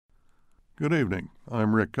Good evening.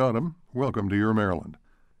 I'm Rick Cottam. Welcome to Your Maryland.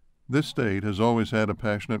 This state has always had a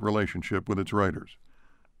passionate relationship with its writers.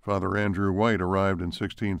 Father Andrew White arrived in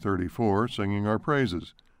 1634 singing our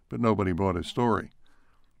praises, but nobody bought his story.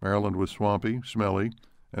 Maryland was swampy, smelly,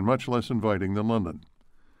 and much less inviting than London.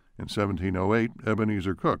 In 1708,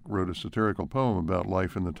 Ebenezer Cook wrote a satirical poem about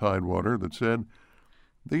life in the tidewater that said,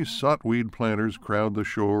 "These sotweed planters crowd the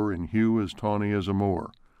shore in hue as tawny as a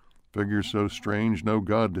Moor. Figures so strange no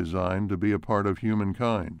god designed to be a part of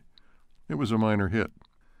humankind." It was a minor hit.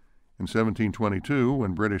 In 1722,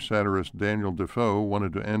 when British satirist Daniel Defoe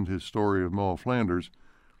wanted to end his story of Moll Flanders,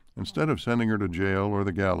 instead of sending her to jail or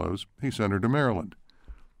the gallows, he sent her to Maryland.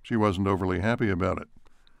 She wasn't overly happy about it.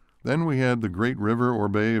 Then we had the great river or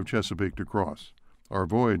bay of Chesapeake to cross. Our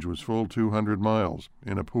voyage was full 200 miles,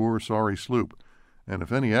 in a poor, sorry sloop, and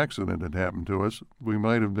if any accident had happened to us, we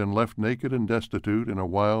might have been left naked and destitute in a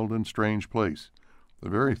wild and strange place. The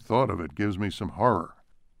very thought of it gives me some horror.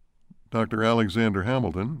 Dr. Alexander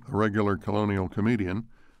Hamilton, a regular colonial comedian,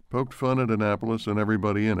 poked fun at Annapolis and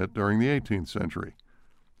everybody in it during the 18th century.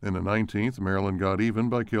 In the 19th, Maryland got even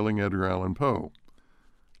by killing Edgar Allan Poe.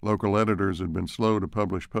 Local editors had been slow to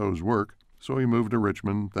publish Poe's work, so he moved to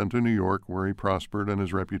Richmond, then to New York, where he prospered and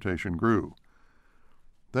his reputation grew.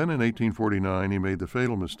 Then in 1849 he made the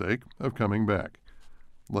fatal mistake of coming back.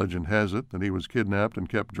 Legend has it that he was kidnapped and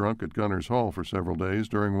kept drunk at Gunner's Hall for several days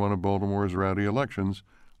during one of Baltimore's rowdy elections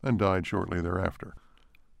and died shortly thereafter.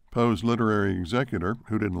 Poe's literary executor,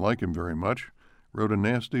 who didn't like him very much, wrote a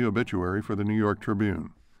nasty obituary for the New York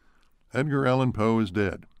Tribune. "Edgar Allan Poe is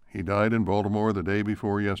dead. He died in Baltimore the day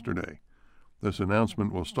before yesterday. This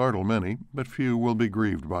announcement will startle many, but few will be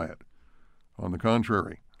grieved by it." On the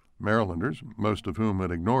contrary, Marylanders, most of whom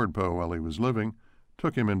had ignored Poe while he was living,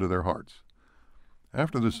 took him into their hearts.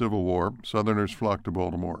 After the Civil War, Southerners flocked to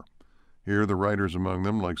Baltimore. Here the writers among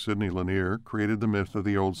them, like Sidney Lanier, created the myth of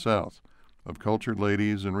the Old South, of cultured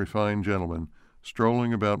ladies and refined gentlemen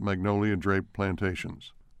strolling about magnolia-draped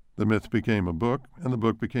plantations. The myth became a book, and the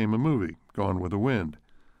book became a movie, Gone with the Wind.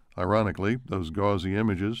 Ironically, those gauzy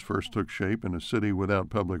images first took shape in a city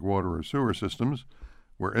without public water or sewer systems,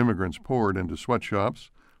 where immigrants poured into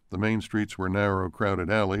sweatshops. The main streets were narrow, crowded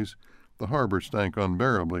alleys, the harbor stank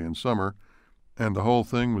unbearably in summer, and the whole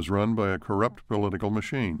thing was run by a corrupt political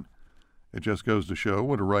machine. It just goes to show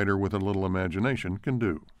what a writer with a little imagination can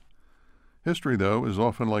do. History, though, is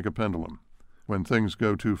often like a pendulum. When things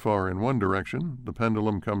go too far in one direction, the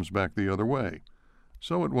pendulum comes back the other way.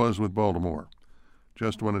 So it was with Baltimore.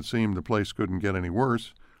 Just when it seemed the place couldn't get any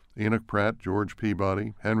worse, Enoch Pratt, George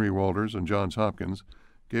Peabody, Henry Walters, and Johns Hopkins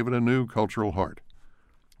gave it a new cultural heart.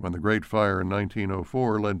 When the Great Fire in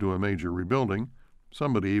 1904 led to a major rebuilding,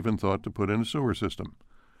 somebody even thought to put in a sewer system.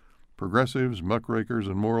 Progressives, muckrakers,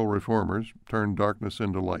 and moral reformers turned darkness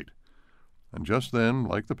into light. And just then,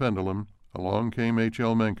 like the pendulum, along came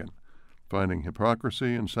H.L. Mencken, finding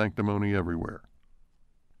hypocrisy and sanctimony everywhere.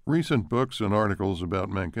 Recent books and articles about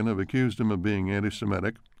Mencken have accused him of being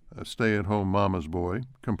anti-Semitic, a stay-at-home mama's boy,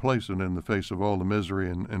 complacent in the face of all the misery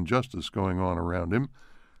and injustice going on around him,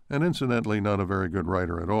 and incidentally not a very good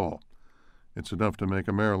writer at all. It's enough to make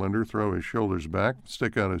a Marylander throw his shoulders back,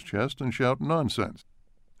 stick out his chest, and shout nonsense.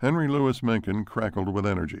 Henry Louis Mencken crackled with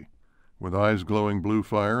energy. With eyes glowing blue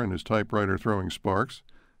fire and his typewriter throwing sparks,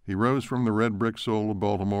 he rose from the red brick soul of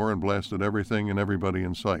Baltimore and blasted everything and everybody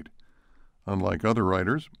in sight. Unlike other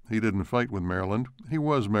writers, he didn't fight with Maryland. He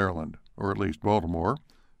was Maryland, or at least Baltimore,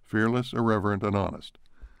 fearless, irreverent, and honest.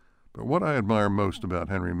 But what I admire most about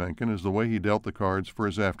Henry Mencken is the way he dealt the cards for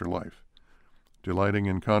his afterlife. Delighting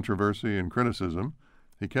in controversy and criticism,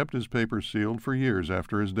 he kept his papers sealed for years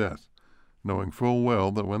after his death, knowing full well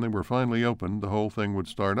that when they were finally opened, the whole thing would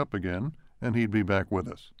start up again, and he'd be back with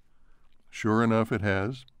us. Sure enough it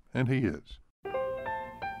has, and he is.